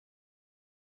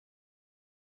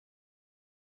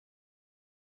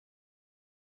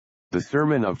The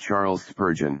Sermon of Charles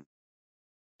Spurgeon.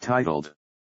 Titled,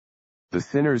 The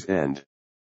Sinner's End.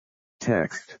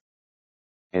 Text.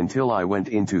 Until I went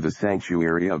into the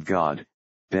sanctuary of God,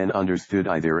 then understood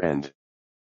I their end.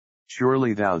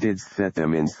 Surely thou didst set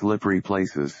them in slippery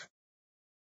places.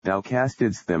 Thou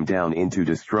castedst them down into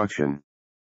destruction.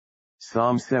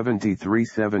 Psalm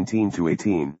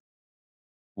 73:17-18.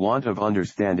 Want of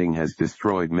understanding has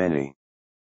destroyed many.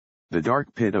 The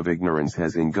dark pit of ignorance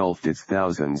has engulfed its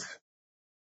thousands.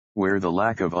 Where the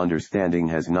lack of understanding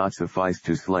has not sufficed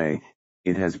to slay,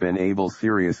 it has been able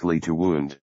seriously to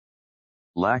wound.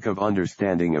 Lack of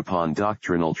understanding upon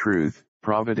doctrinal truth,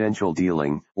 providential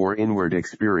dealing, or inward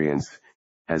experience,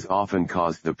 has often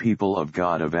caused the people of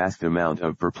God a vast amount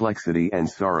of perplexity and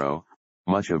sorrow,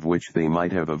 much of which they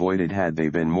might have avoided had they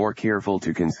been more careful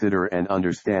to consider and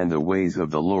understand the ways of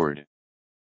the Lord.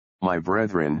 My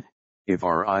brethren, if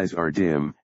our eyes are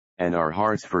dim, and our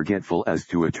hearts forgetful as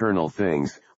to eternal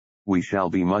things, we shall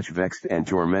be much vexed and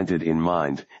tormented in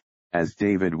mind, as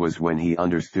David was when he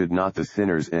understood not the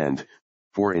sinner's end,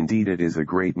 for indeed it is a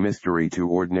great mystery to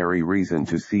ordinary reason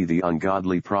to see the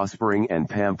ungodly prospering and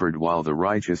pampered while the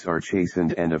righteous are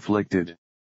chastened and afflicted.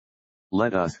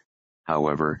 Let us,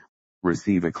 however,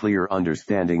 receive a clear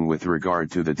understanding with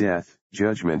regard to the death,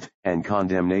 judgment, and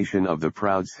condemnation of the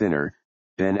proud sinner,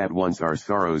 then at once our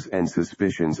sorrows and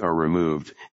suspicions are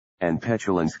removed, and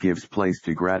petulance gives place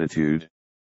to gratitude.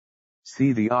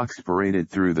 See the ox paraded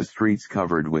through the streets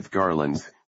covered with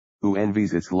garlands, who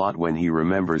envies its lot when he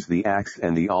remembers the axe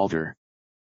and the altar.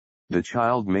 The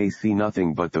child may see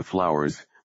nothing but the flowers,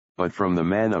 but from the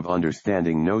man of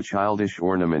understanding no childish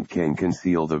ornament can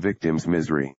conceal the victim's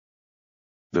misery.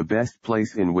 The best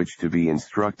place in which to be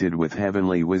instructed with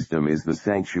heavenly wisdom is the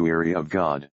sanctuary of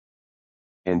God.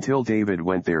 Until David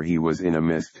went there he was in a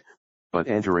mist, but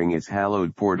entering its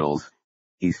hallowed portals,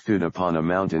 he stood upon a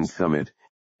mountain's summit,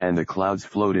 and the clouds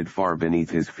floated far beneath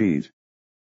his feet.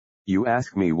 You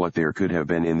ask me what there could have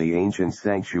been in the ancient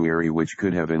sanctuary which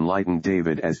could have enlightened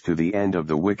David as to the end of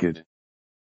the wicked.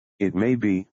 It may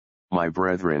be, my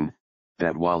brethren,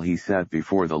 that while he sat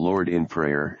before the Lord in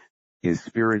prayer, his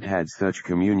spirit had such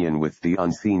communion with the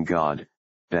unseen God,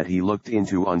 that he looked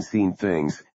into unseen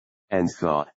things, and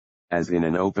saw, as in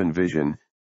an open vision,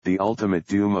 the ultimate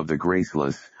doom of the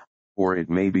graceless, or it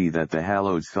may be that the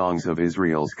hallowed songs of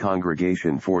Israel's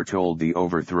congregation foretold the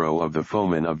overthrow of the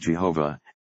foemen of Jehovah,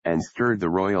 and stirred the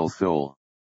royal soul.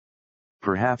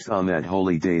 Perhaps on that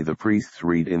holy day the priests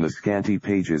read in the scanty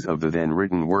pages of the then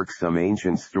written work some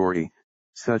ancient story,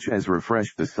 such as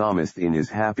refreshed the psalmist in his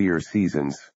happier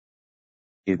seasons.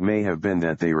 It may have been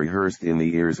that they rehearsed in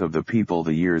the ears of the people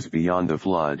the years beyond the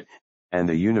flood, and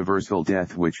the universal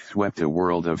death which swept a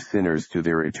world of sinners to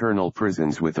their eternal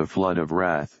prisons with a flood of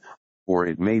wrath, or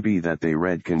it may be that they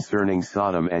read concerning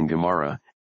Sodom and Gomorrah,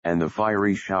 and the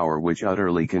fiery shower which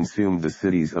utterly consumed the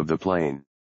cities of the plain.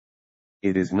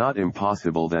 It is not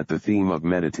impossible that the theme of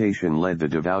meditation led the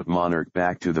devout monarch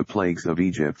back to the plagues of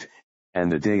Egypt, and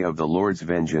the day of the Lord's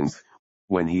vengeance,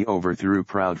 when he overthrew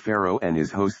proud Pharaoh and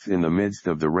his hosts in the midst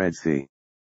of the Red Sea.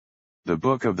 The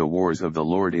book of the wars of the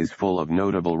Lord is full of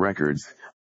notable records,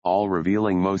 all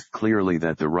revealing most clearly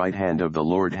that the right hand of the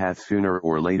Lord hath sooner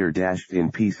or later dashed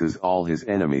in pieces all his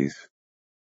enemies.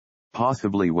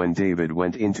 Possibly when David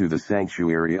went into the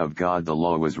sanctuary of God the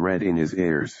law was read in his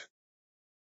ears.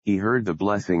 He heard the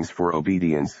blessings for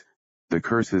obedience, the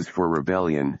curses for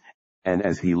rebellion, and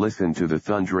as he listened to the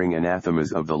thundering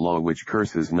anathemas of the law which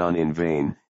curses none in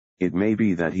vain, it may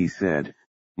be that he said,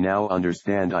 Now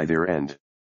understand I their end.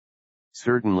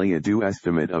 Certainly a due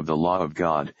estimate of the law of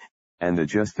God, and the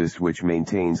justice which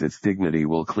maintains its dignity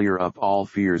will clear up all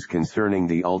fears concerning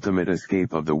the ultimate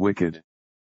escape of the wicked.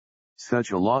 Such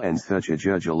a law and such a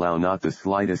judge allow not the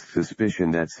slightest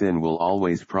suspicion that sin will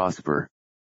always prosper.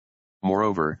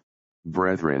 Moreover,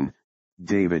 brethren,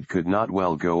 David could not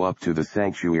well go up to the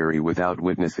sanctuary without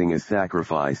witnessing a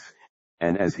sacrifice,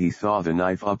 and as he saw the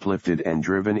knife uplifted and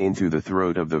driven into the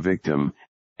throat of the victim,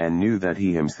 and knew that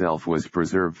he himself was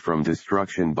preserved from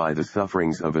destruction by the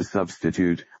sufferings of a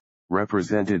substitute,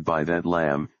 represented by that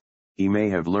lamb, he may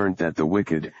have learnt that the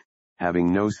wicked,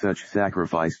 having no such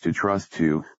sacrifice to trust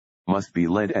to, must be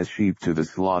led as sheep to the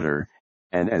slaughter,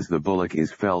 and as the bullock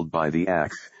is felled by the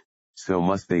axe, so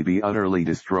must they be utterly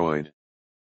destroyed.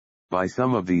 By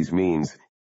some of these means,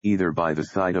 either by the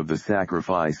sight of the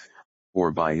sacrifice,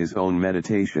 or by his own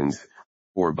meditations,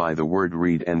 or by the word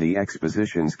read and the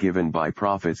expositions given by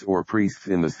prophets or priests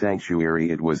in the sanctuary,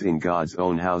 it was in God's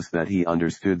own house that he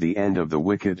understood the end of the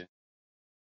wicked.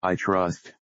 I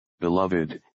trust,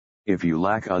 beloved, if you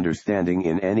lack understanding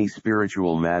in any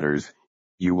spiritual matters,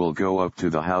 you will go up to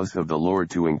the house of the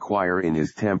Lord to inquire in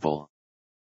his temple.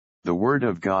 The word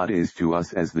of God is to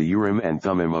us as the Urim and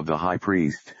Thummim of the high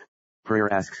priest.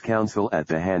 Prayer asks counsel at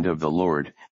the hand of the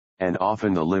Lord, and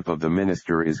often the lip of the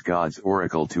minister is God's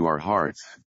oracle to our hearts.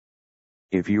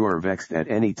 If you are vexed at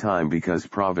any time because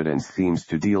providence seems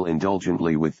to deal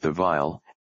indulgently with the vile,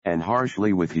 and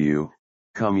harshly with you,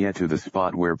 come yet to the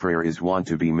spot where prayer is wont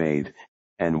to be made,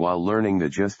 and while learning the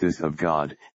justice of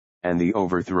God, and the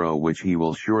overthrow which he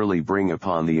will surely bring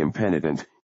upon the impenitent,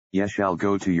 ye shall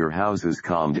go to your houses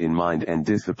calmed in mind and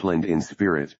disciplined in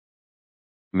spirit.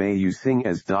 May you sing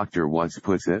as Dr. Watts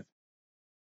puts it.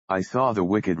 I saw the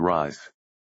wicked rise,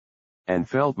 and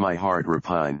felt my heart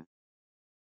repine,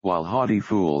 while haughty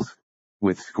fools,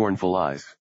 with scornful eyes,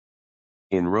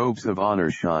 in robes of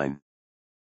honor shine.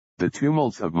 The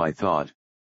tumults of my thought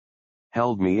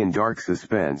held me in dark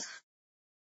suspense,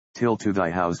 till to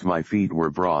thy house my feet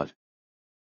were brought,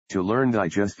 to learn thy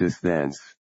justice thence.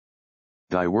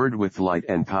 Thy word with light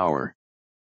and power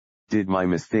did my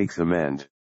mistakes amend.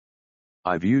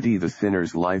 I viewed thee the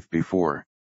sinner's life before,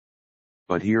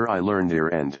 but here I learned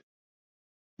their end.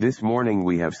 This morning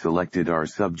we have selected our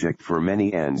subject for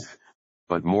many ends,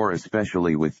 but more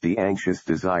especially with the anxious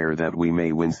desire that we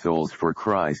may win souls for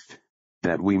Christ,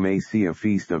 that we may see a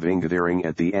feast of ingathering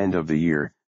at the end of the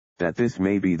year, that this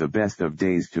may be the best of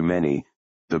days to many,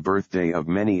 the birthday of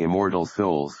many immortal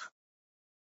souls.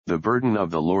 The burden of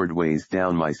the Lord weighs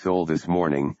down my soul this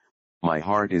morning, my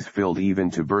heart is filled even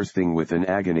to bursting with an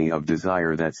agony of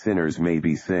desire that sinners may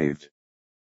be saved.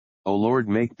 O Lord,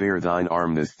 make bare thine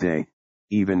arm this day,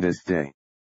 even this day.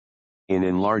 In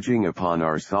enlarging upon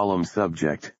our solemn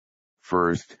subject,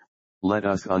 first, let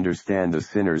us understand the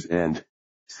sinner's end.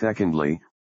 Secondly,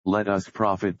 let us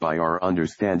profit by our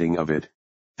understanding of it.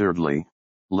 Thirdly,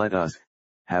 let us,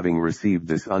 having received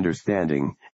this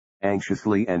understanding,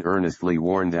 anxiously and earnestly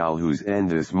warn thou whose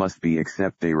end this must be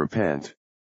except they repent.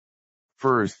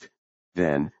 First,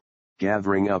 then,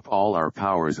 gathering up all our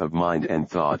powers of mind and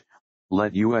thought,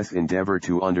 let us endeavor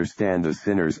to understand the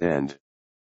sinner's end.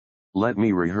 Let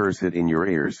me rehearse it in your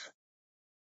ears.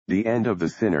 The end of the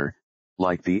sinner,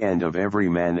 like the end of every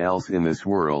man else in this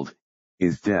world,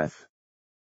 is death.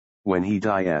 When he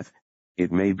dieth,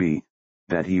 it may be,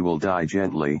 that he will die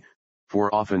gently,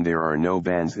 for often there are no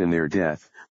bands in their death,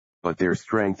 but their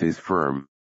strength is firm.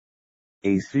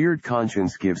 A seared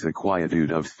conscience gives a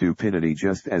quietude of stupidity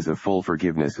just as a full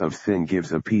forgiveness of sin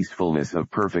gives a peacefulness of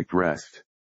perfect rest.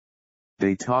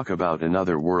 They talk about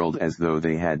another world as though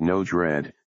they had no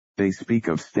dread, they speak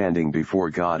of standing before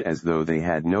God as though they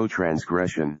had no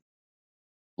transgression.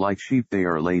 Like sheep they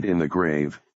are laid in the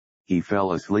grave, he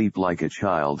fell asleep like a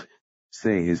child,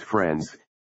 say his friends,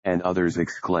 and others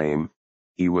exclaim,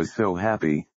 he was so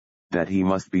happy, that he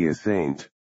must be a saint.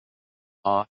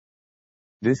 Ah!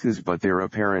 This is but their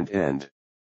apparent end.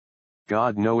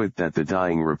 God knoweth that the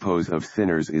dying repose of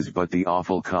sinners is but the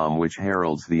awful calm which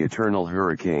heralds the eternal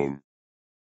hurricane.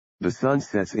 The sun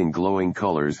sets in glowing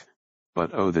colors,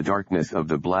 but oh the darkness of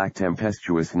the black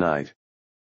tempestuous night.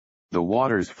 The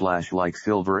waters flash like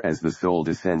silver as the soul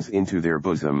descends into their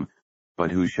bosom, but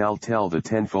who shall tell the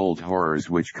tenfold horrors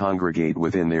which congregate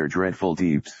within their dreadful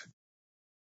deeps?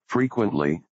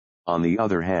 Frequently, on the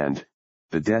other hand,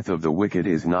 the death of the wicked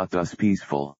is not thus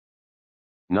peaceful.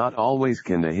 Not always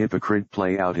can the hypocrite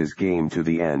play out his game to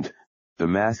the end, the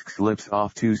mask slips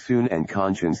off too soon and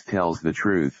conscience tells the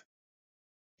truth.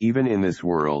 Even in this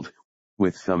world,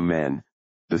 with some men,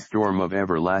 the storm of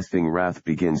everlasting wrath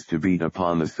begins to beat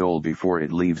upon the soul before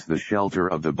it leaves the shelter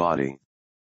of the body.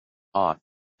 Ah,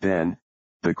 then,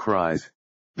 the cries,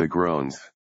 the groans.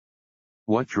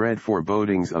 What dread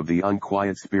forebodings of the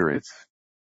unquiet spirits!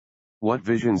 What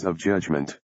visions of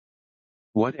judgment!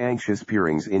 What anxious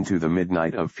peerings into the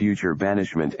midnight of future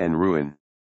banishment and ruin!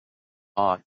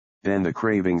 Ah, then the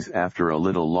cravings after a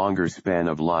little longer span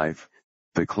of life,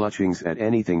 the clutchings at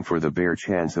anything for the bare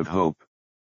chance of hope.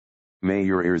 May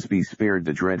your ears be spared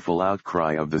the dreadful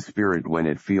outcry of the spirit when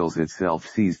it feels itself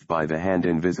seized by the hand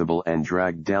invisible and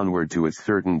dragged downward to its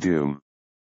certain doom.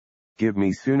 Give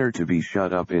me sooner to be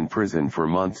shut up in prison for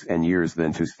months and years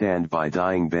than to stand by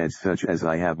dying beds such as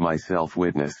I have myself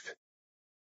witnessed.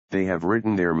 They have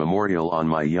written their memorial on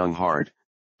my young heart,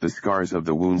 the scars of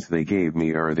the wounds they gave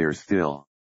me are there still.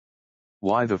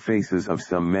 Why the faces of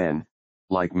some men,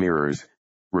 like mirrors,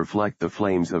 reflect the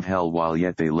flames of hell while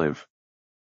yet they live.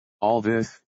 All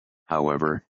this,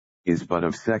 however, is but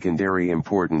of secondary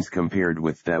importance compared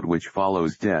with that which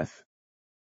follows death.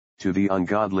 To the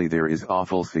ungodly there is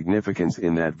awful significance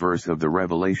in that verse of the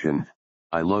Revelation,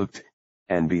 I looked,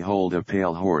 and behold a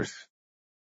pale horse.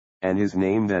 And his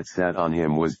name that sat on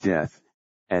him was Death,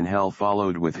 and hell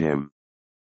followed with him.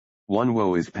 One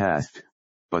woe is past,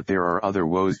 but there are other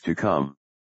woes to come.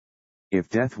 If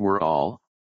death were all,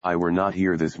 I were not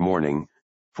here this morning,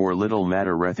 for little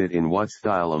mattereth it in what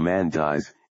style a man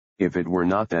dies, if it were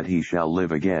not that he shall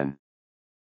live again.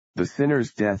 The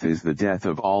sinner's death is the death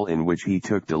of all in which he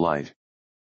took delight.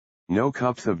 No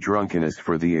cups of drunkenness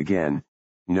for thee again,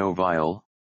 no viol,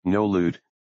 no lute,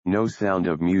 no sound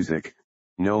of music,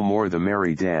 no more the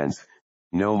merry dance,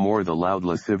 no more the loud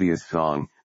lascivious song,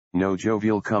 no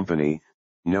jovial company,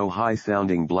 no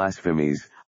high-sounding blasphemies,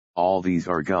 all these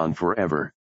are gone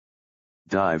forever.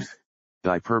 Dives,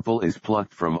 thy purple is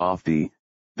plucked from off thee,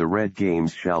 the red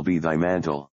games shall be thy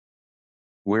mantle.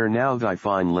 Where now thy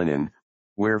fine linen,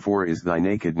 wherefore is thy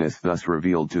nakedness thus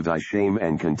revealed to thy shame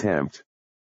and contempt?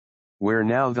 Where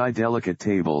now thy delicate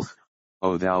tables,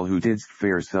 O thou who didst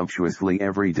fare sumptuously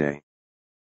every day?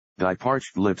 Thy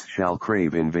parched lips shall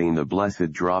crave in vain the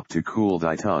blessed drop to cool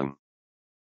thy tongue.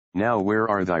 Now where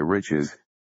are thy riches,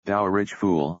 thou rich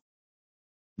fool?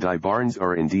 Thy barns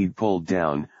are indeed pulled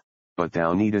down, but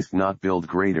thou needest not build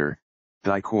greater.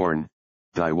 Thy corn,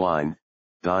 thy wine,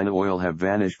 thine oil have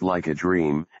vanished like a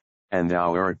dream, and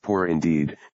thou art poor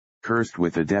indeed, cursed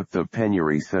with a depth of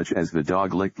penury such as the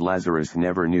dog-licked Lazarus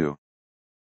never knew.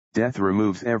 Death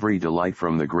removes every delight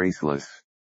from the graceless.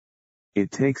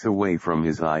 It takes away from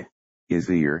his eye, his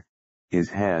ear, his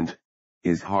hand,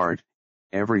 his heart,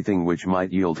 everything which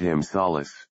might yield him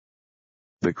solace.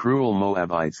 The cruel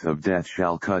Moabites of death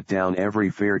shall cut down every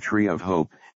fair tree of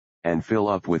hope, and fill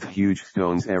up with huge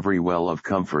stones every well of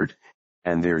comfort,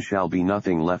 and there shall be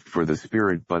nothing left for the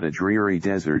spirit but a dreary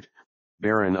desert,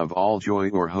 barren of all joy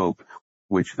or hope,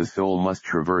 which the soul must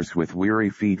traverse with weary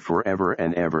feet forever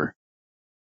and ever.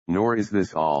 Nor is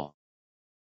this all.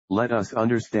 Let us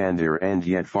understand their end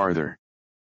yet farther.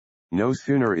 No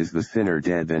sooner is the sinner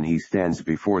dead than he stands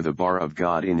before the bar of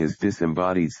God in his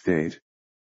disembodied state.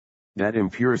 That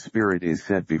impure spirit is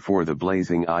set before the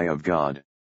blazing eye of God.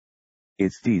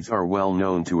 Its deeds are well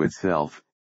known to itself,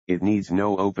 it needs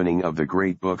no opening of the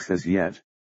great books as yet.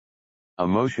 A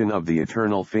motion of the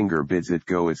eternal finger bids it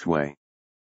go its way.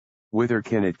 Whither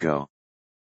can it go?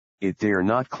 It dare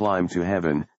not climb to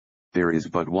heaven, there is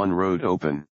but one road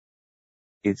open.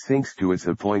 It sinks to its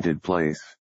appointed place.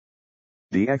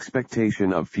 The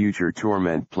expectation of future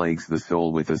torment plagues the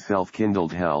soul with a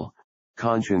self-kindled hell.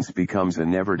 Conscience becomes a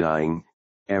never-dying,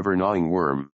 ever-gnawing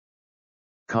worm.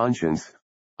 Conscience,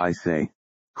 I say,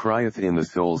 crieth in the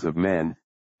souls of men,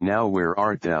 now where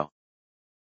art thou?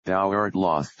 Thou art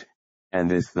lost, and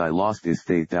this thy lost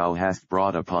estate thou hast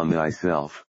brought upon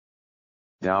thyself.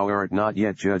 Thou art not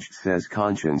yet judged, says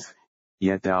conscience,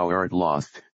 yet thou art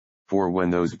lost, for when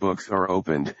those books are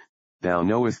opened, thou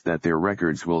knowest that their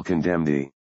records will condemn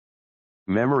thee.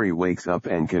 Memory wakes up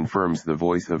and confirms the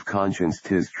voice of conscience.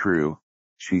 'Tis true,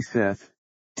 she saith,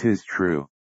 'tis true.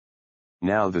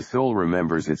 Now the soul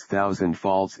remembers its 1,000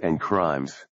 faults and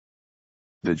crimes.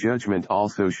 The judgment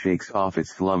also shakes off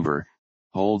its slumber,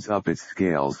 holds up its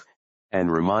scales,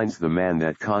 and reminds the man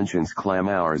that conscience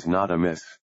clamours not amiss.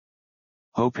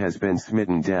 Hope has been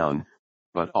smitten down,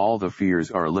 but all the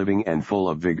fears are living and full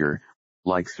of vigor,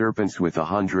 like serpents with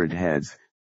 100 heads,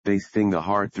 they sting the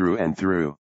heart through and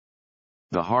through.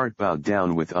 The heart bowed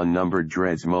down with unnumbered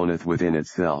dreads moaneth within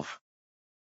itself.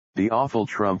 The awful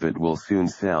trumpet will soon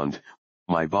sound,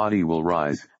 my body will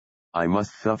rise, I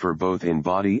must suffer both in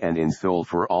body and in soul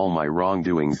for all my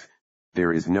wrongdoings,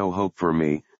 there is no hope for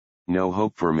me, no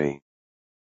hope for me.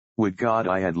 Would God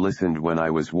I had listened when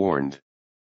I was warned.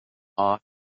 Ah!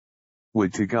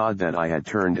 Would to God that I had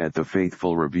turned at the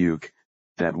faithful rebuke,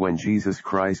 that when Jesus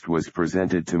Christ was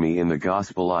presented to me in the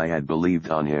gospel I had believed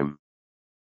on him.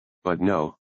 But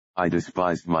no, I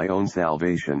despised my own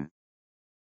salvation.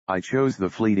 I chose the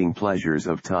fleeting pleasures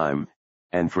of time,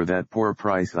 and for that poor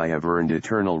price I have earned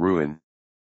eternal ruin.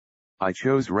 I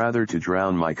chose rather to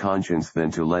drown my conscience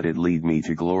than to let it lead me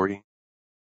to glory.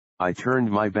 I turned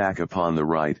my back upon the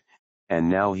right, and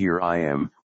now here I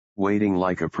am, waiting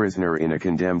like a prisoner in a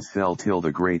condemned cell till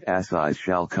the great assize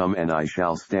shall come and I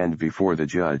shall stand before the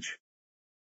judge.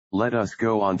 Let us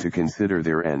go on to consider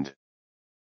their end.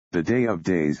 The day of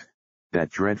days,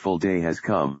 that dreadful day has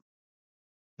come.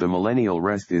 The millennial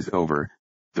rest is over,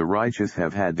 the righteous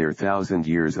have had their 1,000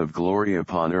 years of glory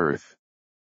upon earth.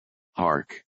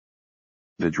 Hark!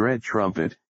 The dread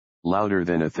trumpet, louder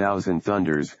than 1,000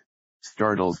 thunders,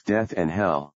 startles death and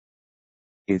hell.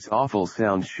 Its awful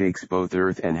sound shakes both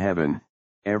earth and heaven,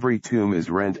 every tomb is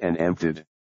rent and emptied.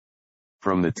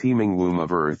 From the teeming womb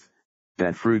of earth,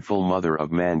 that fruitful mother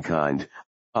of mankind,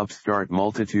 upstart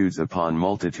multitudes upon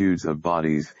multitudes of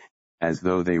bodies, as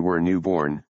though they were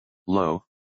newborn. Lo,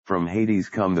 From Hades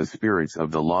come the spirits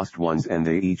of the lost ones, and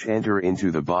they each enter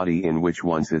into the body in which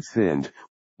once it sinned,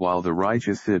 while the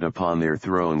righteous sit upon their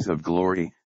thrones of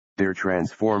glory, their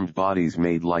transformed bodies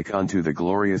made like unto the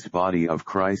glorious body of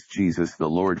Christ Jesus the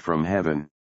Lord from heaven.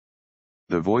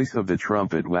 The voice of the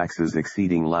trumpet waxes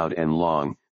exceeding loud and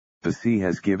long, the sea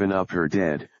has given up her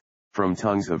dead, from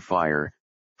tongues of fire,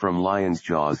 from lions'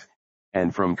 jaws,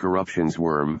 and from corruption's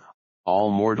worm, all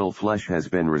mortal flesh has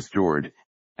been restored,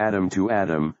 atom to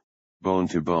atom, bone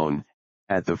to bone,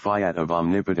 at the fiat of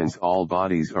omnipotence all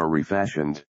bodies are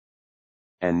refashioned.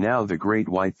 And now the great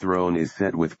white throne is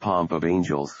set with pomp of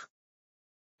angels.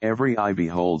 Every eye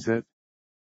beholds it.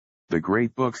 The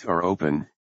great books are open,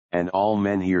 and all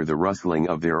men hear the rustling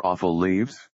of their awful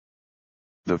leaves.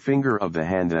 The finger of the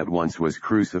hand that once was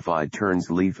crucified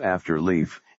turns leaf after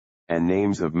leaf, and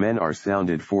names of men are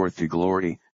sounded forth to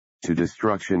glory, to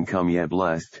destruction. Come ye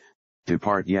blessed,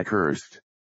 depart ye cursed.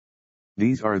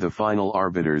 These are the final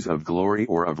arbiters of glory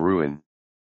or of ruin.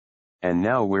 And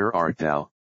now where art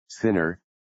thou, sinner,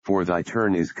 for thy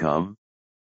turn is come?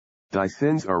 Thy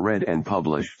sins are read and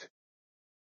published.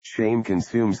 Shame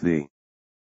consumes thee.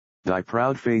 Thy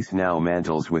proud face now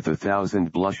mantles with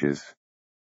 1,000 blushes.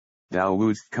 Thou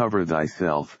wouldst cover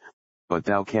thyself, but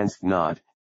thou canst not,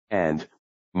 and,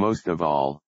 most of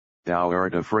all, thou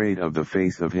art afraid of the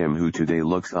face of him who today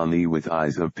looks on thee with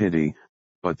eyes of pity,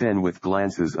 but then with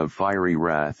glances of fiery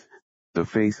wrath, the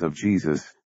face of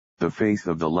Jesus, the face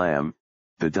of the Lamb,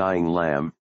 the dying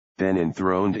Lamb, then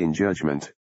enthroned in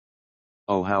judgment.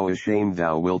 Oh, how ashamed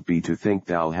thou wilt be to think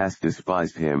thou hast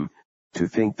despised him, to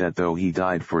think that though he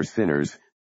died for sinners,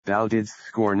 thou didst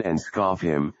scorn and scoff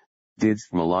him,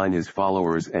 didst malign his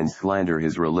followers and slander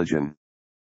his religion.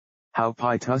 How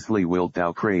piteously wilt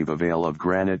thou crave a veil of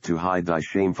granite to hide thy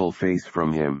shameful face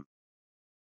from him.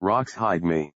 Rocks hide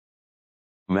me.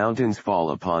 Mountains fall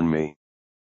upon me.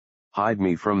 Hide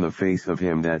me from the face of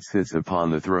him that sits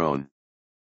upon the throne.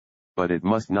 But it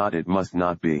must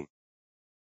not be.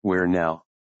 Where now,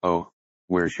 oh,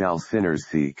 where shall sinners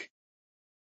seek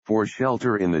for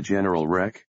shelter in the general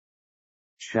wreck?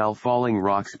 Shall falling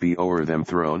rocks be o'er them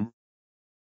thrown?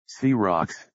 See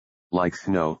rocks, like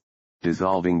snow,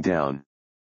 dissolving down.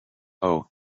 Oh,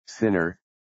 sinner,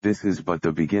 this is but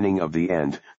the beginning of the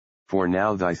end, for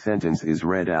now thy sentence is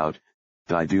read out,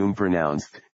 thy doom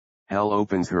pronounced, hell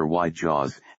opens her wide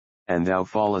jaws, and thou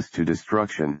fallest to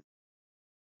destruction.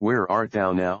 Where art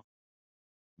thou now?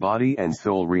 Body and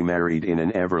soul remarried in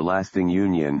an everlasting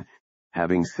union,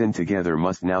 having sinned together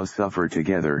must now suffer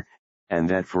together, and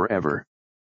that forever.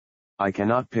 I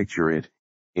cannot picture it,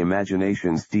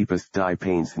 imagination's deepest dye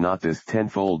paints not this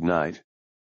tenfold night.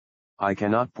 I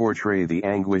cannot portray the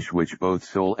anguish which both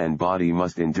soul and body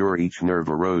must endure, each nerve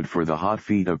a road for the hot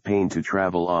feet of pain to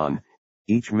travel on,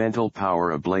 each mental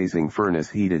power a blazing furnace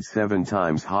heated 7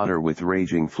 times hotter with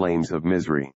raging flames of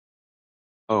misery.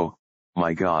 Oh,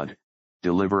 my God,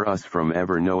 deliver us from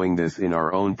ever knowing this in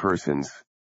our own persons.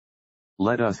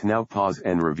 Let us now pause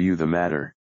and review the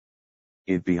matter.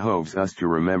 It behoves us to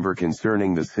remember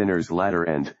concerning the sinner's latter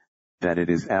end, that it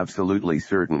is absolutely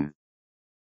certain.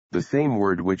 The same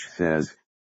word which says,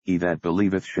 "He that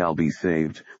believeth shall be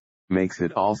saved," makes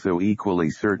it also equally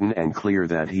certain and clear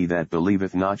that he that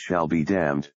believeth not shall be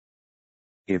damned.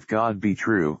 If God be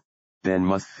true, then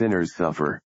must sinners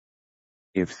suffer.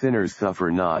 If sinners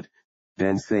suffer not,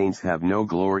 then saints have no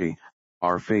glory,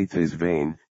 our faith is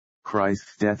vain,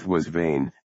 Christ's death was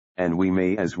vain, and we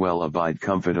may as well abide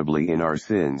comfortably in our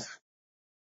sins.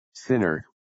 Sinner,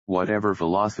 whatever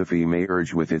philosophy may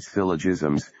urge with its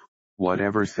syllogisms,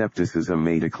 whatever scepticism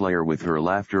may declare with her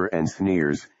laughter and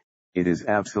sneers, it is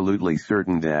absolutely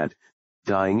certain that,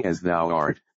 dying as thou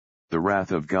art, the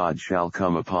wrath of God shall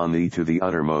come upon thee to the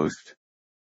uttermost.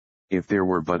 If there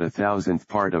were but 1,000th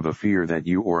part of a fear that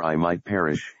you or I might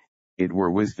perish, it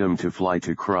were wisdom to fly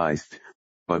to Christ,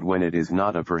 but when it is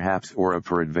not a perhaps or a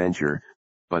peradventure,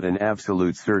 but an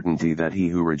absolute certainty that he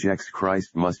who rejects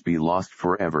Christ must be lost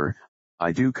forever,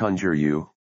 I do conjure you,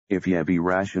 if ye be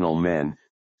rational men,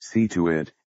 see to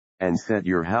it, and set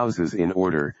your houses in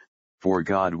order, for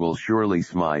God will surely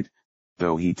smite,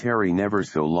 though he tarry never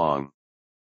so long.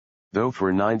 Though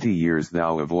for 90 years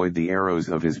thou avoid the arrows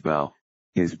of his bow,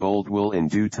 his bolt will in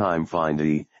due time find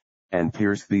thee, and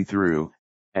pierce thee through,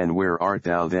 and where art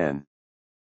thou then?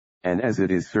 And as it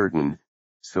is certain,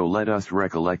 so let us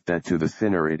recollect that to the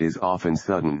sinner it is often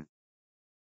sudden.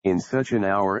 In such an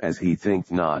hour as he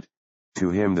thinketh not, to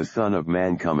him the Son of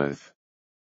Man cometh.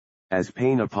 As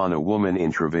pain upon a woman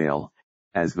in travail,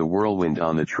 as the whirlwind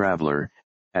on the traveler,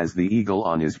 as the eagle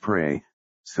on his prey,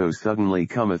 so suddenly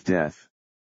cometh death.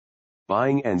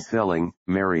 Buying and selling,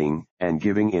 marrying, and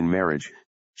giving in marriage,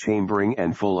 chambering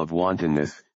and full of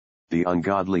wantonness, the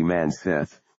ungodly man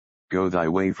saith, Go thy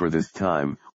way for this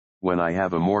time, when I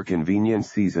have a more convenient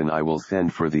season I will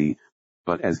send for thee.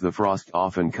 But as the frost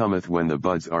often cometh when the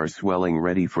buds are swelling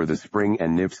ready for the spring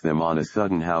and nips them on a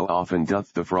sudden, how often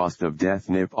doth the frost of death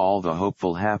nip all the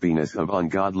hopeful happiness of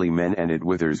ungodly men, and it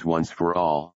withers once for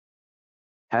all.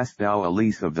 Hast thou a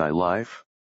lease of thy life?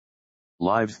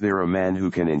 Lives there a man who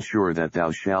can ensure that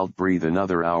thou shalt breathe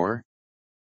another hour?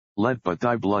 Let but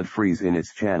thy blood freeze in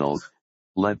its channels,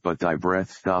 let but thy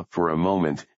breath stop for a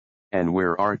moment, and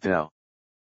where art thou?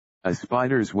 A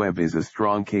spider's web is a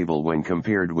strong cable when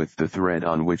compared with the thread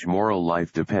on which moral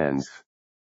life depends.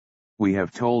 We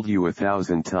have told you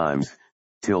 1,000 times,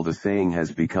 till the saying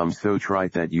has become so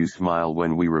trite that you smile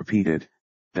when we repeat it,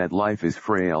 that life is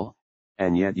frail,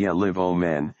 and yet ye live, O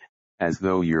men, as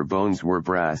though your bones were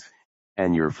brass,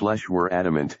 and your flesh were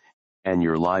adamant, and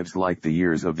your lives like the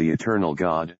years of the eternal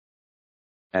God.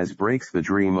 As breaks the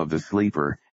dream of the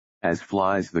sleeper, as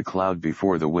flies the cloud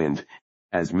before the wind,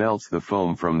 as melts the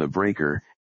foam from the breaker,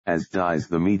 as dies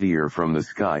the meteor from the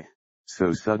sky,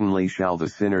 so suddenly shall the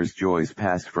sinner's joys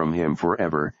pass from him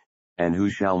forever, and who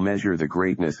shall measure the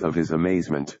greatness of his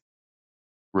amazement?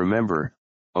 Remember,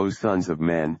 O sons of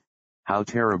men, how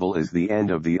terrible is the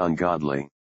end of the ungodly.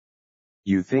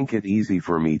 You think it easy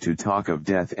for me to talk of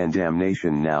death and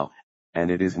damnation now,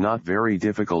 and it is not very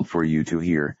difficult for you to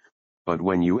hear, but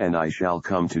when you and I shall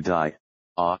come to die,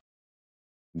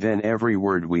 then every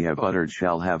word we have uttered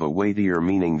shall have a weightier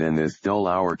meaning than this dull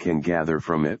hour can gather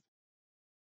from it.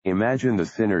 Imagine the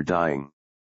sinner dying.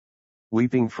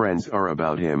 Weeping friends are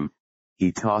about him,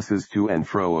 he tosses to and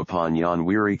fro upon yon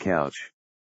weary couch.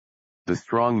 The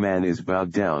strong man is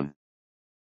bowed down.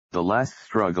 The last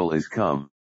struggle is come.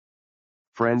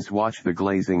 Friends watch the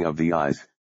glazing of the eyes,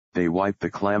 they wipe the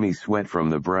clammy sweat from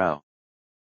the brow.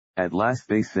 At last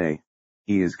they say,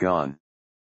 He is gone.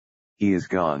 He is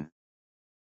gone.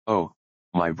 Oh,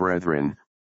 my brethren,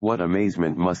 what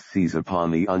amazement must seize upon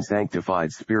the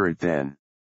unsanctified spirit then!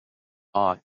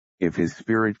 If his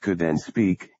spirit could then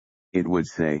speak, it would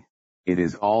say, It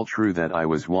is all true that I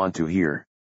was wont to hear.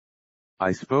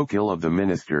 I spoke ill of the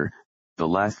minister, the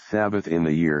last Sabbath in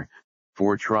the year,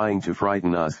 for trying to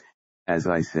frighten us, as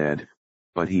I said,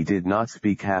 but he did not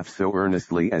speak half so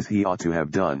earnestly as he ought to have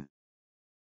done.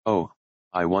 Oh,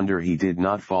 I wonder he did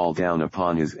not fall down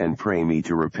upon his and pray me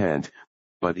to repent,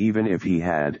 but even if he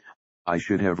had, I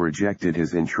should have rejected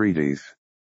his entreaties.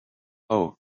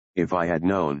 Oh, if I had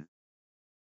known!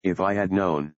 If I had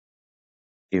known!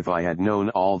 If I had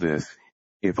known all this,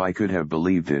 if I could have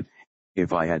believed it,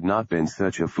 if I had not been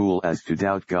such a fool as to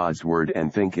doubt God's word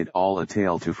and think it all a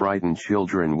tale to frighten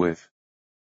children with.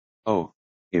 Oh,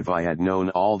 if I had known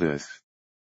all this!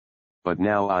 But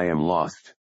now I am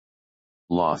lost.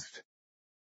 Lost.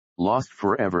 Lost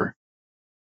forever.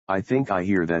 I think I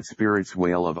hear that spirit's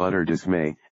wail of utter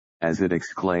dismay, as it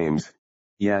exclaims,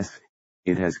 Yes,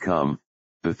 it has come,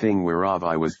 the thing whereof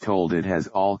I was told, it has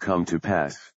all come to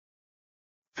pass.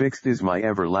 Fixed is my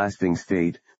everlasting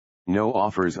state, no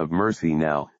offers of mercy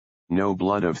now, no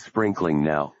blood of sprinkling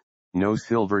now, no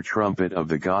silver trumpet of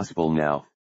the gospel now,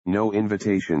 no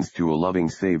invitations to a loving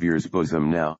Saviour's bosom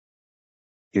now.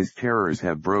 His terrors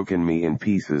have broken me in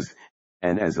pieces,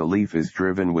 and as a leaf is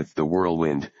driven with the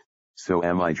whirlwind, so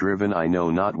am I driven I know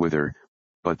not whither,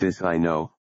 but this I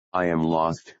know, I am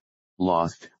lost,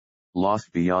 lost,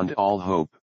 lost beyond all hope.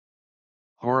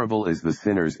 Horrible is the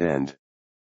sinner's end.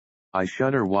 I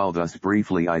shudder while thus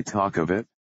briefly I talk of it.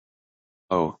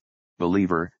 Oh,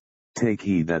 believer, take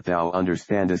heed that thou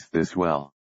understandest this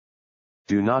well.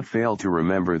 Do not fail to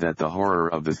remember that the horror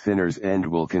of the sinner's end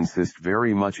will consist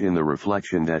very much in the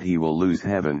reflection that he will lose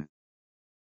heaven.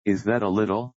 Is that a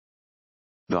little?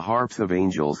 The harps of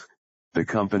angels, the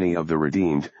company of the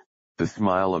redeemed, the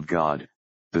smile of God,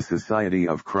 the society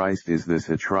of Christ, is this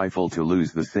a trifle to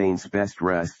lose the saints' best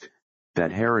rest,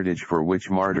 that heritage for which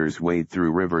martyrs wade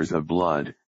through rivers of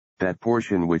blood, that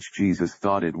portion which Jesus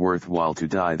thought it worth while to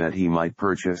die that he might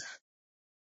purchase?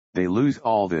 They lose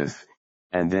all this,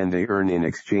 and then they earn in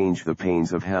exchange the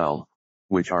pains of hell,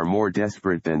 which are more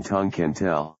desperate than tongue can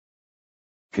tell.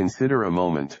 Consider a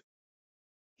moment.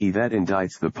 He that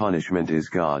indicts the punishment is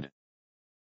God.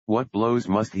 What blows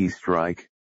must he strike?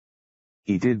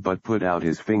 He did but put out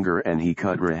his finger and he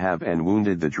cut Rahab and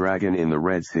wounded the dragon in the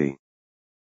Red Sea.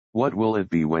 What will it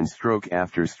be when stroke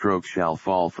after stroke shall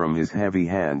fall from his heavy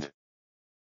hand?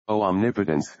 O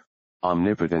omnipotence,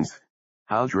 omnipotence,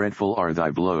 how dreadful are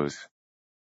thy blows!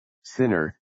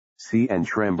 Sinner, see and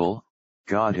tremble,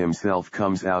 God himself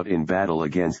comes out in battle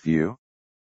against you.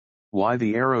 Why,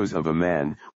 the arrows of a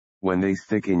man, when they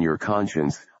stick in your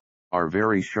conscience, are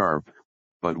very sharp,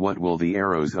 but what will the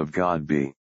arrows of God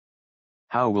be?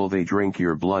 How will they drink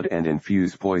your blood and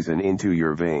infuse poison into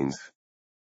your veins?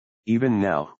 Even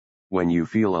now, when you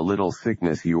feel a little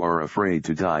sickness you are afraid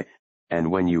to die, and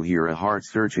when you hear a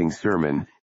heart-searching sermon,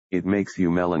 it makes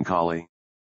you melancholy.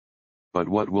 But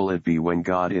what will it be when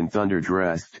God in thunder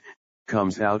dressed,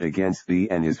 comes out against thee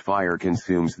and his fire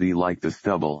consumes thee like the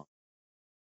stubble?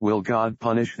 Will God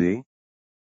punish thee?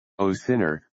 O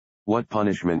sinner, what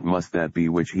punishment must that be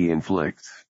which he inflicts?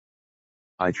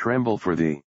 I tremble for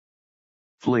thee.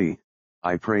 Flee,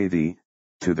 I pray thee,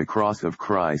 to the cross of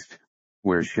Christ,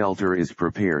 where shelter is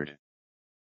prepared.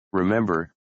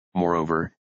 Remember,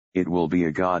 moreover, it will be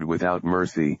a God without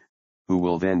mercy, who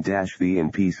will then dash thee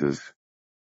in pieces.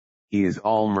 He is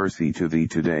all mercy to thee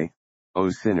today, O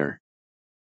sinner.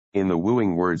 In the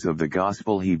wooing words of the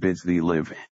gospel he bids thee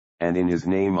live, and in his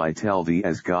name I tell thee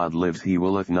as God lives he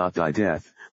willeth not thy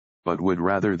death, but would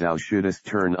rather thou shouldest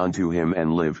turn unto him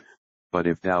and live. But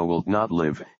if thou wilt not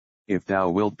live, if thou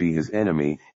wilt be his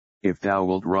enemy, if thou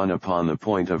wilt run upon the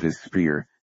point of his spear,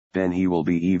 then he will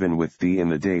be even with thee in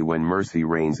the day when mercy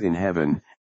reigns in heaven,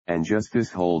 and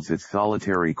justice holds its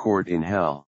solitary court in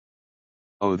hell.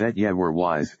 Oh that ye were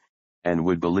wise, and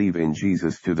would believe in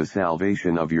Jesus to the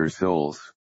salvation of your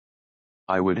souls.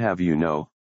 I would have you know,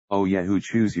 O ye who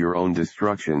choose your own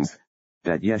destructions,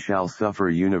 that ye shall suffer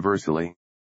universally.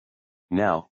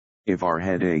 Now, if our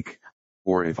head ache,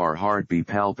 or if our heart be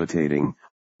palpitating,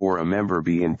 or a member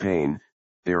be in pain,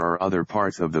 there are other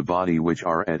parts of the body which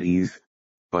are at ease,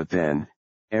 but then,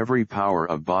 every power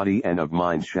of body and of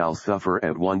mind shall suffer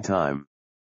at one time.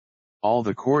 All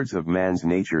the chords of man's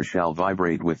nature shall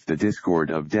vibrate with the discord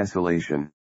of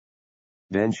desolation.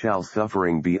 Then shall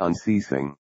suffering be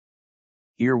unceasing.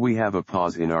 Here we have a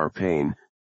pause in our pain,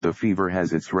 the fever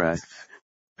has its rests,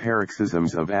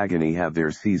 paroxysms of agony have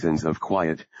their seasons of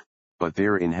quiet, but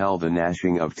there in hell the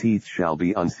gnashing of teeth shall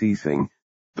be unceasing,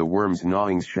 the worm's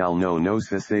gnawings shall know no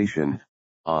cessation,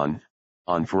 on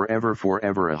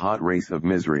forever a hot race of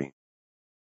misery.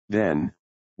 Then,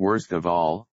 worst of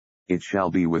all, it shall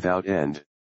be without end.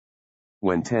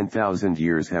 When 10,000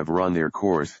 years have run their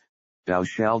course, thou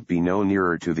shalt be no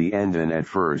nearer to the end than at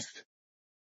first.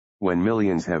 When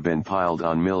millions have been piled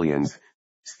on millions,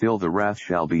 still the wrath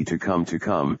shall be to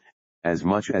come, as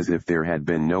much as if there had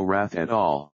been no wrath at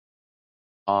all.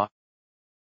 Ah!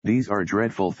 These are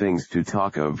dreadful things to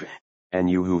talk of, and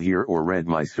you who hear or read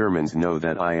my sermons know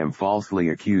that I am falsely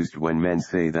accused when men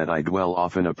say that I dwell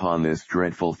often upon this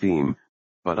dreadful theme,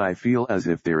 but I feel as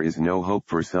if there is no hope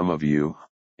for some of you,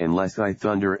 unless I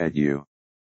thunder at you.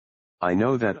 I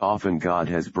know that often God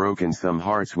has broken some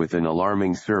hearts with an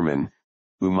alarming sermon,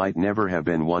 who might never have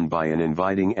been won by an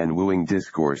inviting and wooing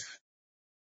discourse.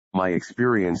 My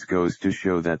experience goes to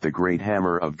show that the great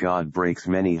hammer of God breaks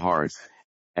many hearts,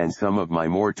 and some of my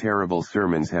more terrible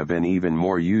sermons have been even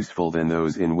more useful than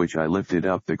those in which I lifted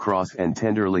up the cross and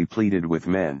tenderly pleaded with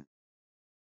men.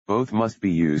 Both must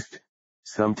be used,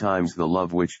 sometimes the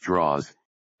love which draws,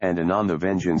 and anon the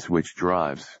vengeance which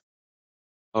drives.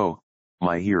 Oh,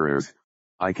 my hearers,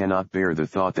 I cannot bear the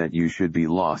thought that you should be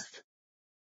lost.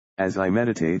 As I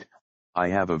meditate, I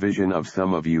have a vision of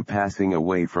some of you passing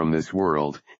away from this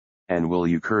world, and will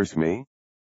you curse me?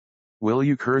 Will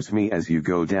you curse me as you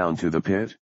go down to the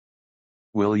pit?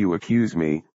 Will you accuse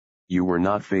me, you were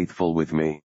not faithful with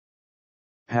me?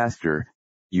 Pastor,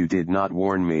 you did not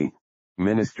warn me,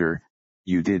 minister,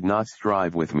 you did not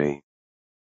strive with me.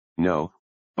 No,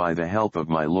 by the help of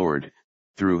my Lord,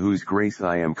 through whose grace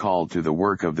I am called to the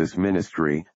work of this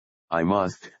ministry, I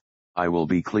will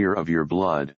be clear of your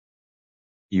blood.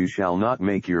 You shall not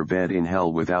make your bed in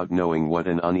hell without knowing what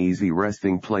an uneasy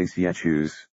resting place ye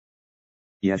choose.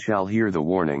 Ye shall hear the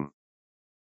warning.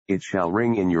 It shall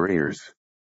ring in your ears.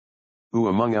 Who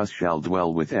among us shall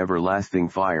dwell with everlasting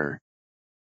fire?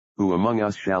 Who among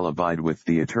us shall abide with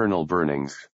the eternal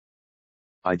burnings?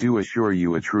 I do assure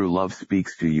you a true love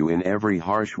speaks to you in every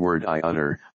harsh word I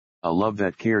utter, a love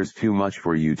that cares too much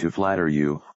for you to flatter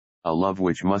you, a love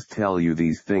which must tell you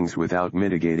these things without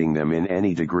mitigating them in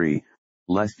any degree,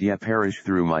 lest ye perish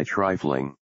through my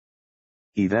trifling.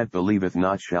 He that believeth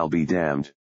not shall be damned.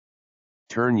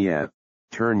 Turn ye,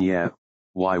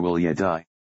 why will ye die?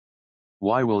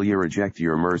 Why will ye reject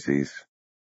your mercies?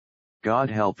 God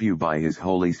help you by his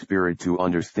Holy Spirit to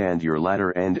understand your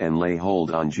latter end and lay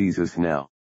hold on Jesus now.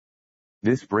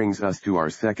 This brings us to our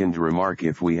second remark: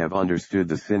 if we have understood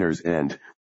the sinner's end,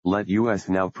 let us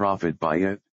now profit by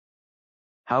it.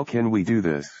 How can we do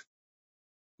this?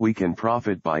 We can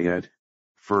profit by it,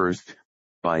 first,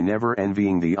 by never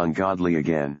envying the ungodly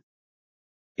again.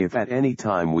 If at any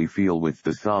time we feel with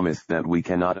the psalmist that we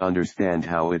cannot understand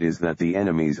how it is that the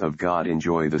enemies of God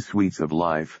enjoy the sweets of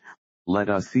life, let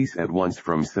us cease at once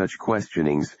from such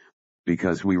questionings,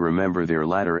 because we remember their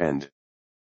latter end.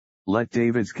 Let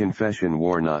David's confession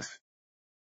warn us.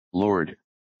 Lord,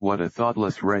 what a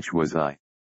thoughtless wretch was I!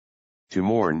 To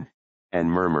mourn,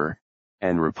 and murmur,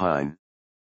 and repine.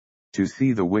 To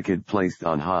see the wicked placed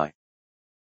on high.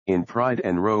 In pride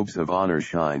and robes of honor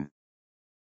shine.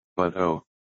 But oh,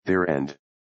 their end.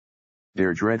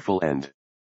 Their dreadful end.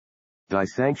 Thy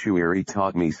sanctuary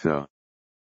taught me so.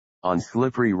 On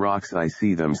slippery rocks I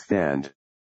see them stand.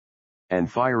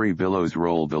 And fiery billows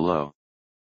roll below.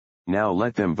 Now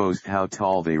let them boast how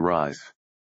tall they rise.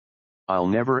 I'll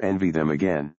never envy them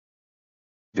again.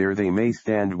 There they may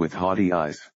stand with haughty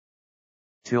eyes.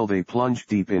 Till they plunge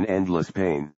deep in endless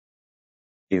pain.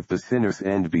 If the sinner's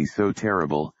end be so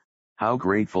terrible, how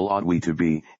grateful ought we to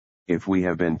be, if we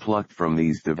have been plucked from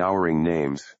these devouring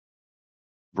names.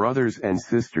 Brothers and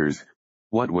sisters,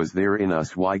 what was there in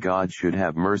us why God should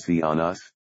have mercy on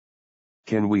us?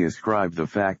 Can we ascribe the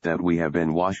fact that we have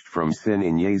been washed from sin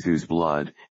in Jesus'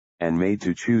 blood, and made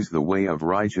to choose the way of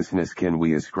righteousness? Can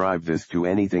we ascribe this to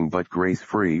anything but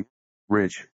grace-free,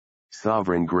 rich,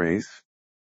 sovereign grace?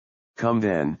 Come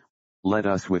then, let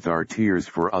us with our tears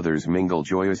for others mingle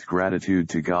joyous gratitude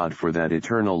to God for that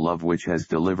eternal love which has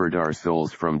delivered our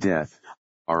souls from death,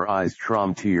 our eyes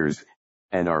from tears,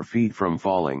 and our feet from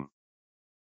falling.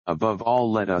 Above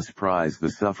all, let us prize the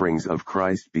sufferings of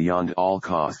Christ beyond all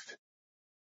cost.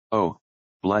 Oh,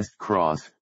 blessed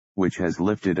cross, which has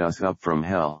lifted us up from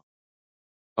hell.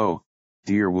 Oh,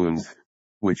 dear wounds,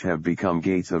 which have become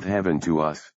gates of heaven to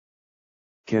us.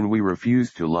 Can we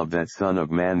refuse to love that Son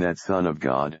of Man, that Son of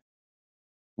God?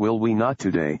 Will we not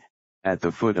today, at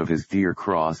the foot of his dear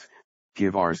cross,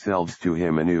 give ourselves to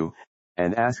him anew,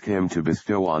 and ask him to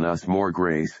bestow on us more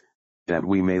grace, that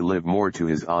we may live more to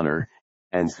his honor,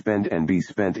 and spend and be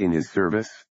spent in his service?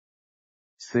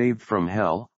 Saved from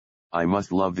hell, I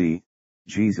must love thee,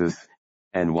 Jesus,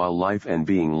 and while life and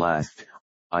being last,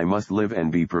 I must live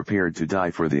and be prepared to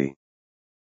die for thee.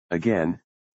 Again,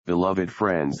 beloved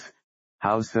friends,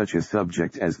 how such a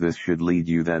subject as this should lead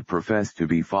you that profess to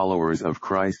be followers of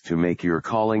Christ to make your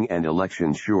calling and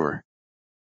election sure.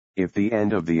 If the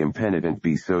end of the impenitent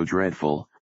be so dreadful,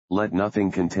 let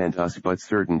nothing content us but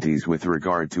certainties with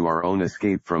regard to our own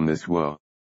escape from this woe.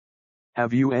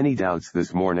 Have you any doubts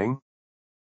this morning?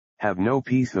 Have no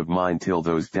peace of mind till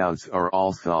those doubts are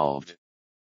all solved.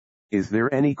 Is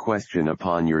there any question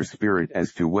upon your spirit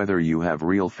as to whether you have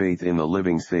real faith in the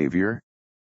living Saviour?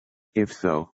 If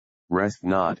so, rest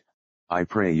not, I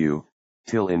pray you,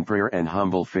 till in prayer and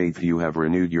humble faith you have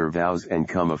renewed your vows and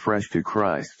come afresh to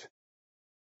Christ.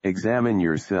 Examine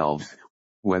yourselves,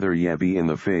 whether ye be in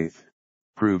the faith,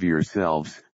 prove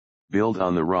yourselves, build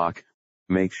on the rock,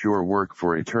 make sure work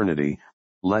for eternity,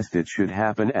 lest it should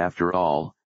happen after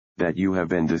all, that you have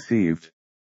been deceived.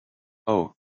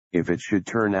 Oh, if it should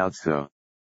turn out so.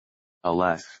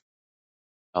 Alas!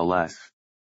 Alas!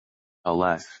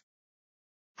 Alas!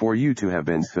 For you to have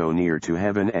been so near to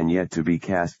heaven and yet to be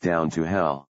cast down to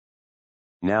hell.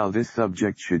 Now this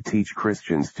subject should teach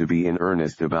Christians to be in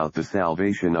earnest about the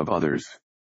salvation of others.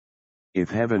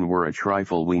 If heaven were a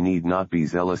trifle, we need not be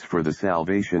zealous for the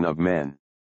salvation of men.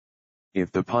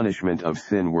 If the punishment of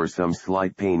sin were some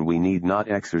slight pain, we need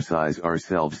not exercise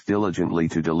ourselves diligently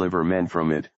to deliver men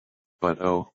from it. But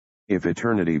oh, if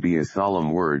eternity be a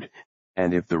solemn word,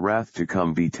 and if the wrath to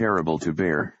come be terrible to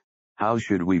bear, how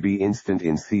should we be instant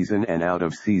in season and out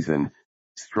of season,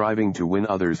 striving to win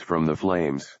others from the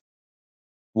flames?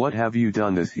 What have you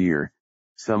done this year,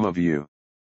 some of you?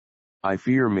 I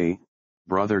fear me,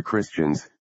 brother Christians,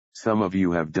 some of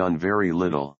you have done very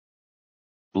little.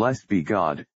 Blessed be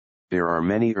God, there are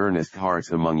many earnest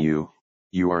hearts among you,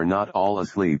 you are not all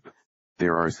asleep,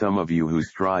 there are some of you who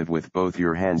strive with both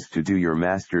your hands to do your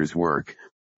master's work,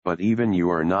 but even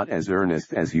you are not as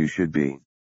earnest as you should be.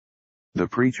 The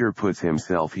preacher puts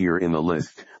himself here in the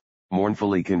list,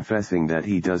 mournfully confessing that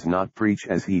he does not preach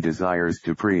as he desires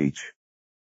to preach.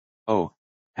 Oh,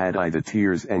 had I the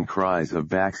tears and cries of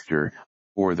Baxter,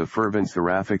 or the fervent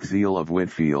seraphic zeal of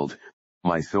Whitfield,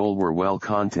 my soul were well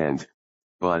content,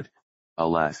 but,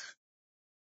 alas!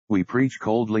 We preach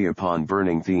coldly upon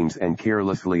burning themes and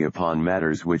carelessly upon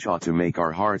matters which ought to make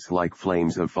our hearts like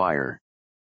flames of fire.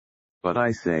 But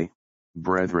I say,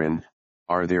 brethren,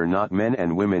 are there not men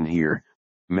and women here,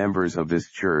 members of this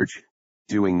church,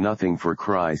 doing nothing for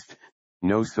Christ,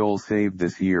 no soul saved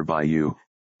this year by you,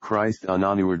 Christ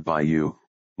unhonored by you,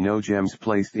 no gems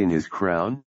placed in his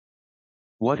crown?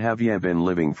 What have ye been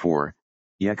living for,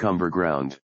 ye cumber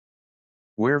ground?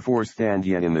 Wherefore stand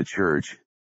ye in the church,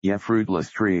 ye fruitless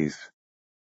trees.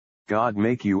 God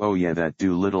make you, O ye that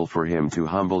do little, for him, to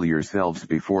humble yourselves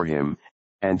before him,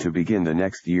 and to begin the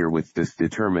next year with this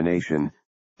determination,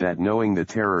 that knowing the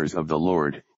terrors of the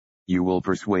Lord, you will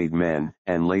persuade men,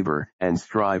 and labor, and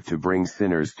strive to bring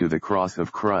sinners to the cross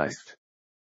of Christ.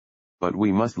 But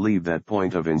we must leave that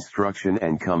point of instruction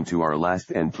and come to our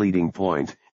last and pleading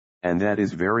point, and that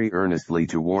is very earnestly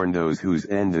to warn those whose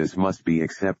end this must be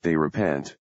except they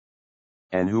repent.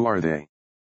 And who are they?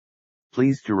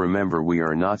 Please to remember we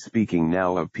are not speaking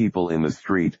now of people in the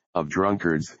street, of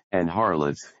drunkards, and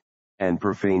harlots, and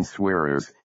profane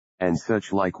swearers, and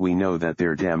such like. We know that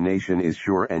their damnation is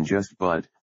sure and just, but,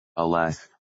 alas,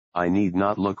 I need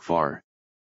not look far.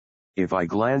 If I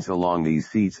glance along these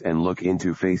seats and look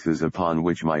into faces upon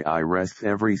which my eye rests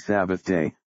every Sabbath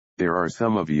day, there are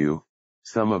some of you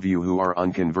who are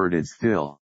unconverted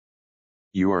still.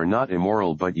 You are not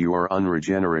immoral, but you are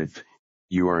unregenerate.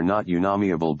 You are not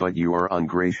unamiable, but you are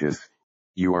ungracious.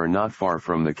 You are not far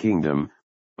from the kingdom,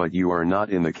 but you are not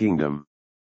in the kingdom.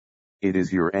 It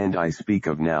is your end I speak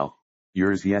of now,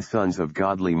 yours ye sons of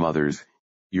godly mothers,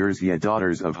 yours ye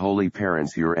daughters of holy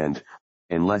parents, your end,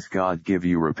 unless God give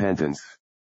you repentance.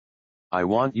 I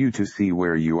want you to see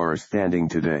where you are standing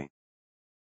today.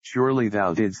 Surely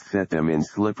thou didst set them in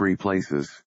slippery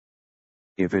places.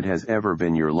 If it has ever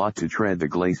been your lot to tread the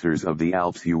glaciers of the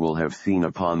Alps, you will have seen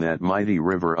upon that mighty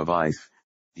river of ice,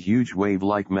 huge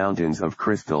wave-like mountains of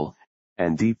crystal,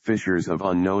 and deep fissures of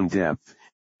unknown depth,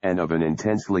 and of an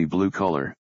intensely blue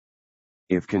color.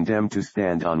 If condemned to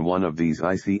stand on one of these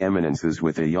icy eminences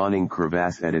with a yawning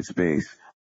crevasse at its base,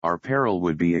 our peril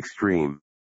would be extreme.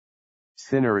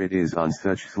 Sinner, it is on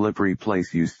such slippery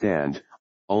place you stand,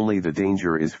 only the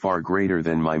danger is far greater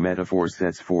than my metaphor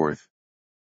sets forth.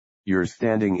 Your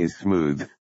standing is smooth,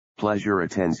 pleasure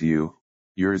attends you,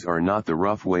 yours are not the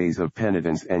rough ways of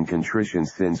penitence and contrition.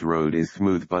 Sin's road is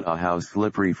smooth, but how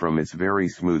slippery from its very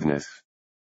smoothness.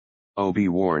 Oh, be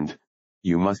warned,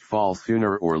 you must fall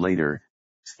sooner or later,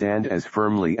 stand as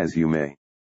firmly as you may.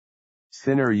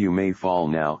 Sinner, you may fall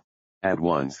now, at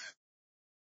once.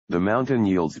 The mountain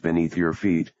yields beneath your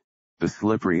feet, the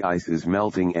slippery ice is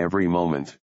melting every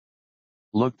moment.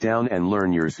 Look down and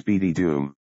learn your speedy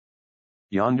doom.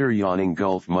 Yonder yawning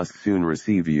gulf must soon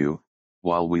receive you,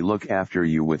 while we look after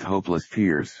you with hopeless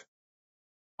tears.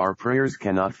 Our prayers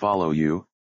cannot follow you,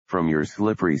 from your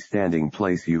slippery standing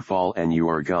place you fall and you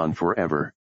are gone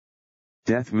forever.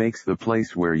 Death makes the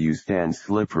place where you stand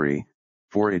slippery,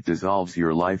 for it dissolves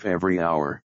your life every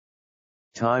hour.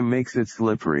 Time makes it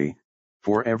slippery,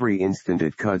 for every instant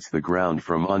it cuts the ground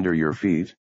from under your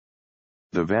feet.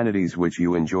 The vanities which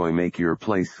you enjoy make your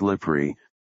place slippery,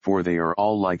 for they are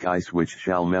all like ice which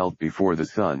shall melt before the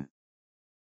sun.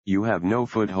 You have no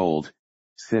foothold,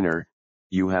 sinner,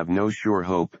 you have no sure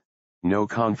hope, no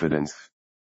confidence.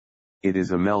 It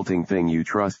is a melting thing you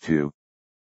trust to.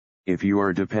 If you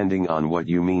are depending on what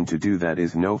you mean to do, that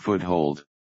is no foothold.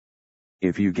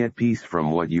 If you get peace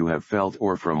from what you have felt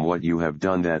or from what you have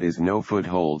done, that is no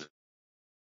foothold.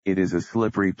 It is a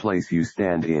slippery place you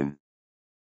stand in.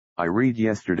 I read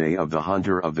yesterday of the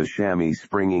hunter of the chamois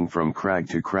springing from crag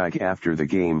to crag after the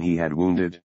game he had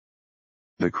wounded.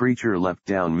 The creature leapt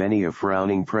down many a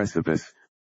frowning precipice,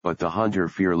 but the hunter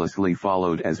fearlessly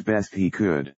followed as best he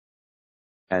could.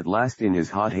 At last, in his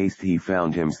hot haste, he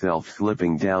found himself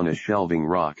slipping down a shelving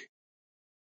rock.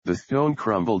 The stone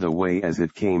crumbled away as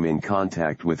it came in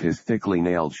contact with his thickly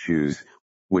nailed shoes,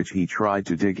 which he tried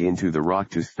to dig into the rock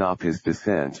to stop his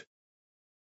descent.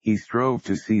 He strove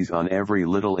to seize on every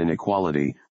little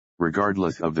inequality,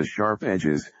 regardless of the sharp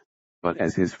edges, but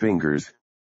as his fingers,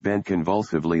 bent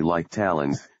convulsively like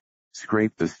talons,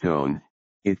 scraped the stone,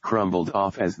 it crumbled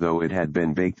off as though it had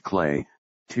been baked clay,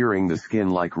 tearing the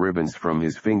skin like ribbons from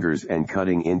his fingers and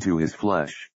cutting into his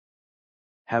flesh.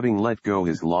 Having let go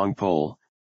his long pole,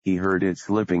 he heard it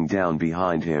slipping down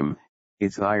behind him,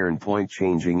 its iron point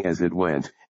changing as it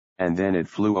went, and then it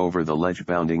flew over the ledge,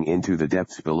 bounding into the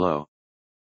depths below.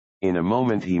 In a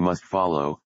moment he must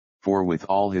follow, for with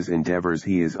all his endeavors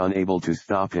he is unable to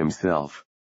stop himself.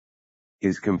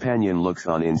 His companion looks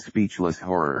on in speechless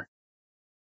horror.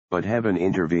 But heaven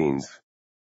intervenes.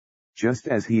 Just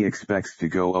as he expects to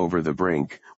go over the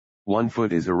brink, one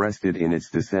foot is arrested in its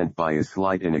descent by a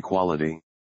slight inequality.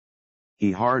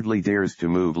 He hardly dares to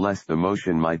move lest the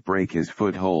motion might break his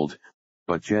foothold,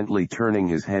 but gently turning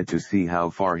his head to see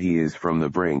how far he is from the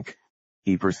brink,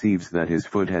 he perceives that his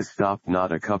foot has stopped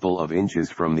not a couple of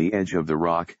inches from the edge of the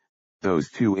rock.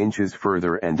 Those 2 inches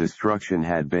further and destruction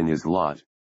had been his lot.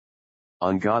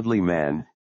 Ungodly man,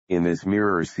 in this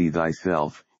mirror see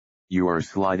thyself. You are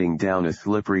sliding down a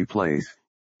slippery place,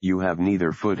 you have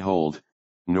neither foothold,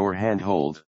 nor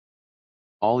handhold.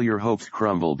 All your hopes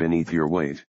crumble beneath your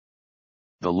weight.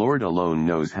 The Lord alone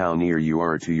knows how near you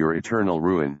are to your eternal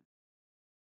ruin.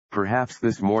 Perhaps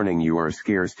this morning you are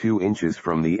scarce 2 inches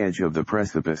from the edge of the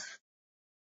precipice.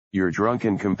 Your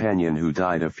drunken companion who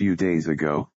died a few days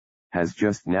ago, has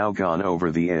just now gone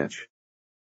over the edge.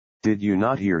 Did you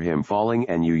not hear him falling,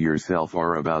 and you yourself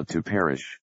are about to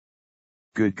perish?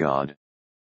 Good God!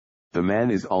 The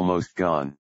man is almost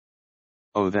gone.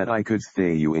 Oh, that I could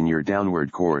stay you in your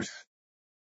downward course.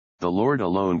 The Lord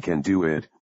alone can do it,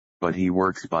 but he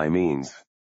works by means.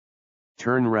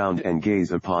 Turn round and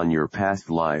gaze upon your past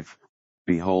life,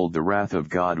 behold the wrath of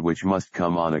God which must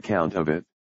come on account of it.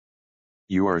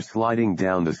 You are sliding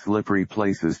down the slippery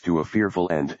places to a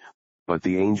fearful end, but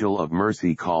the angel of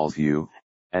mercy calls you,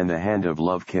 and the hand of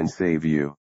love can save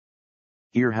you.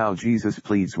 Hear how Jesus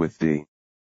pleads with thee.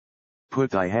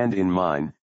 Put thy hand in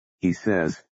mine, he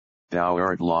says, thou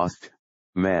art lost,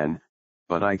 man,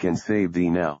 but I can save thee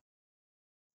now.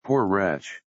 Poor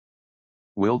wretch!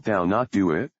 Wilt thou not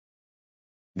do it?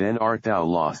 Then art thou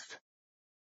lost.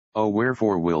 Oh,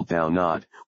 wherefore wilt thou not,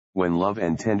 when love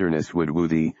and tenderness would woo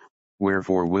thee,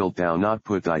 wherefore wilt thou not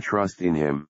put thy trust in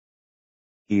him?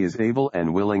 He is able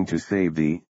and willing to save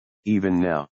thee, even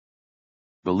now.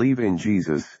 Believe in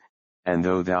Jesus, and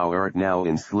though thou art now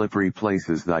in slippery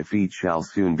places, thy feet shall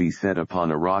soon be set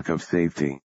upon a rock of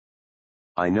safety.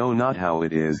 I know not how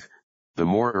it is, the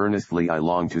more earnestly I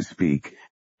long to speak,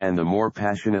 and the more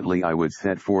passionately I would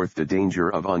set forth the danger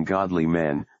of ungodly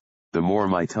men, the more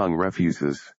my tongue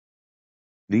refuses.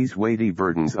 These weighty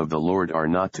burdens of the Lord are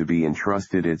not to be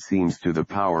entrusted, it seems, to the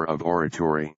power of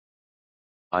oratory.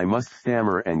 I must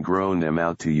stammer and groan them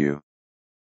out to you.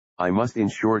 I must in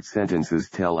short sentences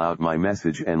tell out my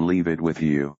message and leave it with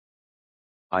you.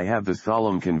 I have the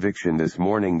solemn conviction this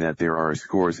morning that there are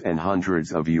scores and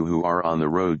hundreds of you who are on the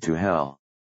road to hell.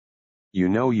 You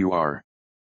know you are.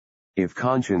 If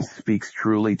conscience speaks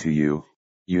truly to you,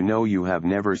 you know you have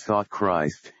never sought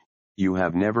Christ, you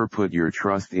have never put your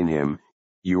trust in him,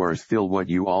 you are still what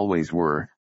you always were,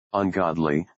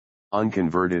 ungodly,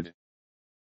 unconverted.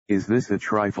 Is this a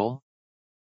trifle?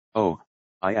 Oh,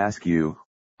 I ask you,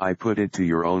 I put it to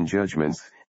your own judgments,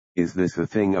 is this a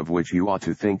thing of which you ought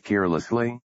to think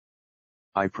carelessly?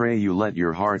 I pray you let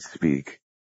your hearts speak.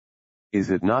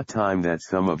 Is it not time that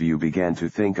some of you began to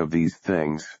think of these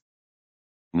things?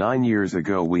 9 years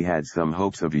ago we had some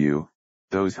hopes of you,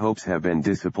 those hopes have been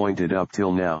disappointed up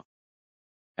till now.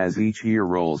 As each year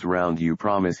rolls round you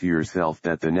promise yourself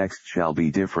that the next shall be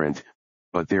different,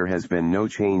 but there has been no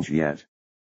change yet.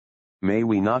 May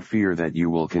we not fear that you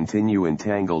will continue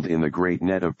entangled in the great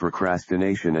net of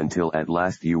procrastination until at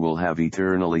last you will have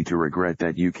eternally to regret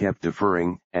that you kept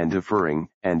deferring, and deferring,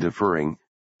 and deferring,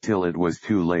 till it was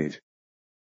too late.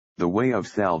 The way of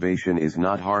salvation is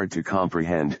not hard to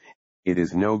comprehend, it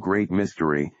is no great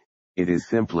mystery, it is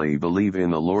simply believe in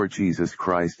the Lord Jesus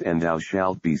Christ and thou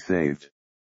shalt be saved.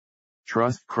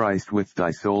 Trust Christ with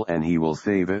thy soul and he will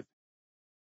save it.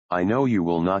 I know you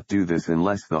will not do this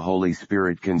unless the Holy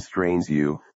Spirit constrains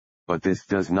you, but this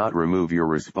does not remove your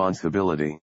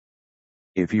responsibility.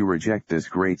 If you reject this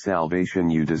great salvation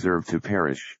you deserve to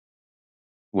perish.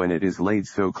 When it is laid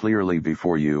so clearly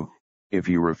before you, if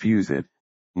you refuse it,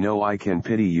 know I can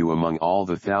pity you among all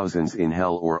the thousands in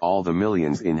hell or all the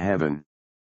millions in heaven.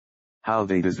 How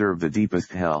they deserve the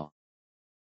deepest hell.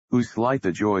 Who slight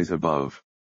the joys above.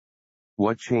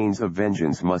 What chains of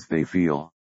vengeance must they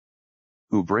feel?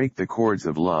 Who break the cords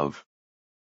of love.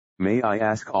 May I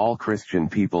ask all Christian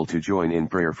people to join in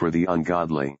prayer for the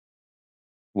ungodly.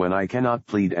 When I cannot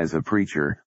plead as a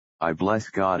preacher, I bless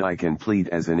God I can plead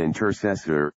as an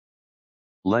intercessor.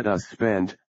 Let us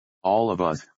spend, all of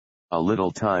us, a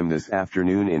little time this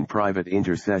afternoon in private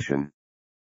intercession.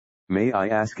 May I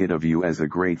ask it of you as a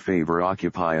great favor,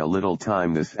 occupy a little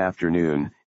time this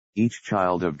afternoon, each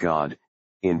child of God,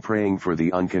 in praying for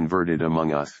the unconverted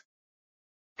among us.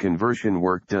 Conversion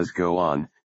work does go on,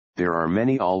 there are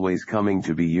many always coming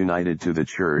to be united to the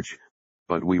church,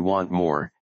 but we want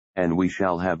more, and we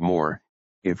shall have more,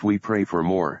 if we pray for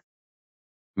more.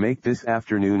 Make this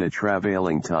afternoon a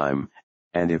travailing time,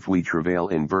 and if we travail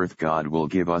in birth God will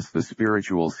give us the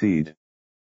spiritual seed.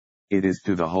 It is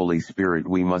to the Holy Spirit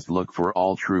we must look for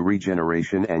all true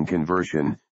regeneration and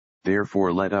conversion,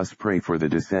 therefore let us pray for the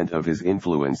descent of his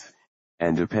influence,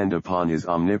 and depend upon his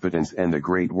omnipotence, and the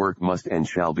great work must and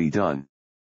shall be done.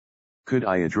 Could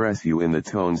I address you in the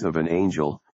tones of an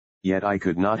angel, yet I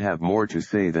could not have more to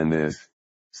say than this: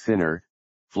 sinner,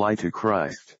 fly to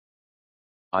Christ.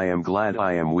 I am glad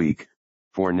I am weak,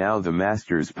 for now the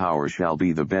Master's power shall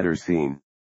be the better seen.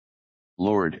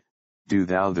 Lord, do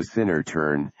thou the sinner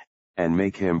turn, and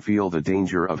make him feel the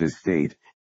danger of his state,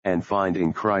 and find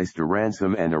in Christ a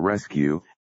ransom and a rescue,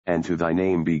 and to thy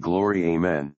name be glory.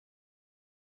 Amen.